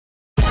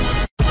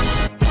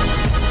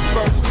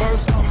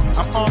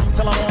I'm on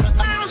till I'm on the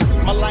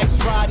my life's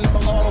riding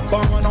on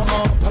autobahn, on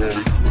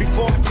autobahn.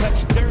 Before I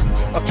touch dirt,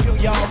 I'll kill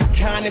y'all with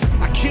kindness.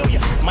 I kill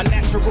ya, my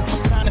natural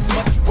persona is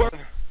much worse.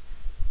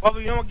 Well,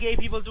 you know what gay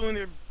people do in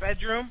their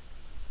bedroom?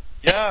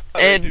 Yeah,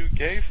 they do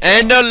gay stuff.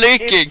 And the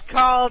leaking.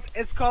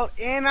 It's called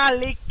anal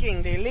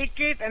leaking. They leak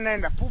it, and then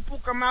the poo-poo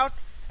come out,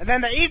 and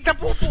then they eat the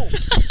poo-poo.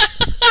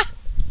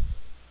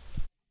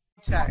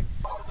 Check.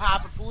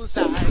 Papa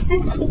Poosai.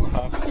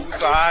 Papa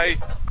Poosai.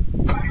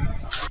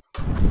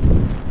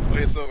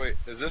 Wait,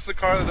 is this the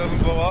car that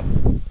doesn't blow up?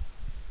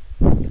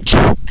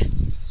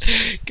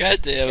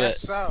 God damn it.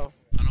 Guess so.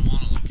 I don't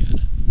want to look at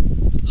it.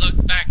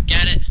 Look back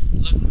at it.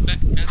 Look back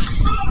at it.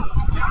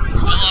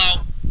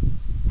 Hello.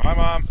 Hi,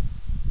 Mom.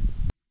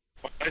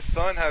 My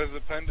son had his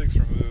appendix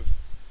removed.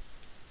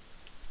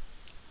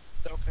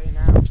 It's okay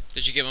now.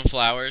 Did you give him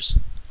flowers?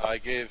 I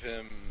gave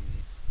him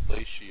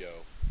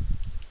fellatio.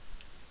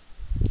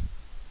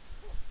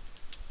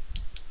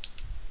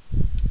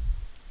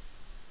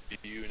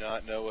 Do you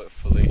not know what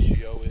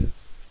fellatio is?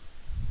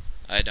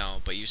 I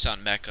don't, but you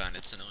sound mecha and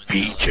it's annoying.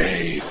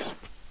 BJ's.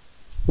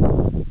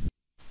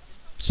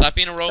 Stop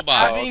being a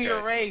robot. Stop being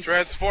your race.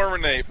 Transformer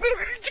name.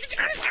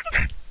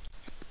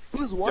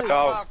 Who's what?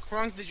 Oh.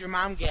 Crunk did your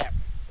mom get?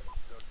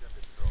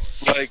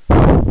 Like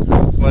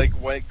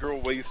white girl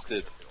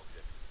wasted.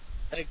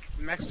 Like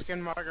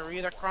Mexican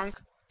margarita crunk?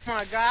 Oh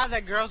my god,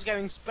 that girl's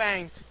getting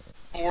spanked.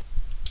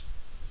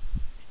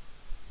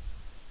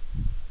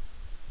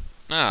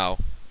 No.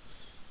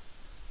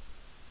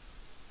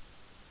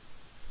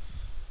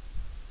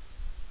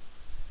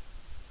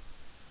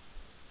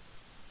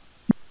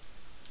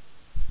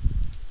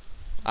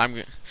 I'm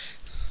gonna.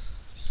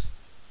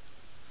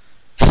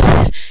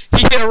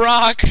 He hit a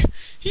rock!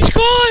 He's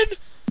gone!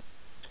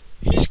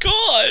 He's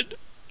gone!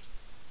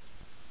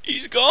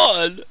 He's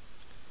gone!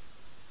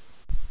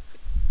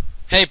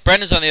 Hey,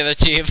 Brendan's on the other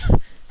team.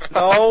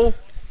 No.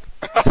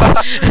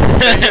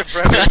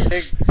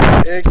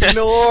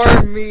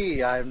 Ignore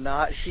me. I'm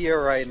not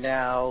here right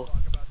now.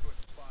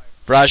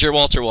 Roger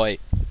Walter White.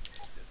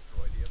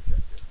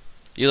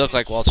 You look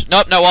like Walter.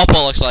 Nope, no,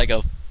 Walpole looks like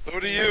him. So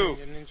do you.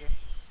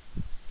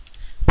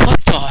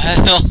 What the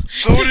hell?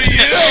 So do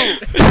you.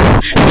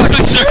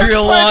 Who's the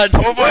real one?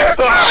 Oh my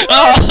god.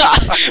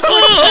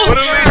 Oh. What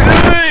are we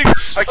doing?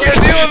 I can't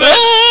deal with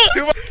it.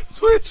 Too much.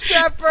 Switch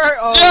that bird!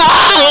 Oh,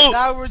 No! God,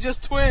 now we're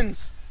just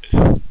twins.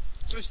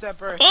 Switch that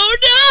bird.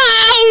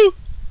 Oh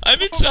no!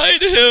 I'm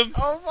inside him.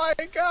 Oh my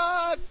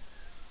god!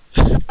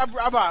 I'm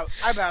out.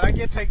 I'm out. I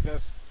can't take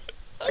this.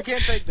 I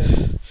can't take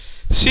this.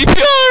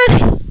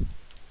 CPR!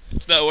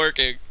 It's not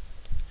working.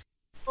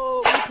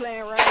 Oh, we're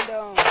playing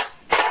random.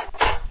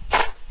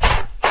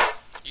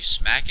 You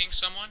smacking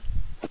someone?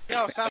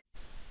 Yo, stop.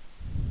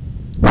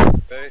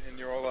 Okay, and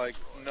you're all like,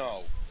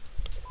 no.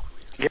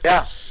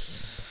 Yeah.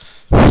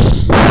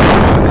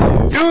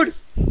 Dude,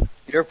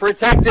 you're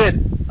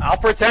protected. I'll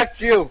protect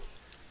you.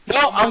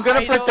 No, I'm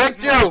gonna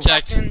protect you.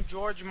 Protect.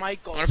 George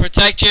Michael. I'm gonna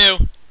protect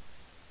you.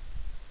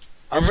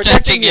 I'm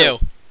protecting you.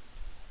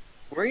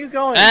 Where are you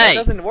going? Hey.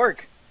 That doesn't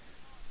work.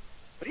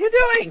 What are you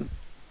doing?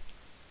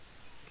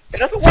 It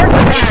doesn't work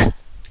like that.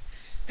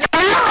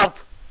 Stop!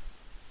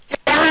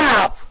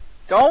 Stop!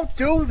 Don't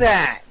do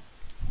that.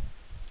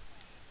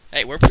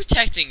 Hey, we're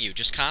protecting you.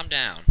 Just calm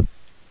down.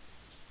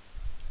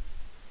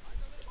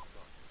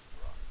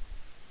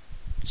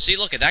 See,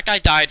 look, that guy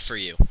died for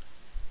you.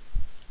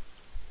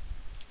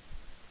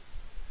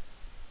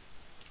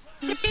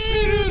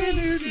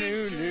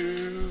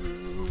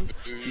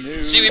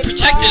 See, we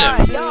protected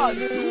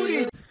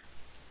him.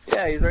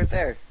 Yeah, he's right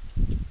there.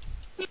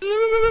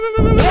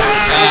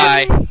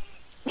 Bye.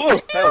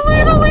 That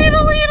was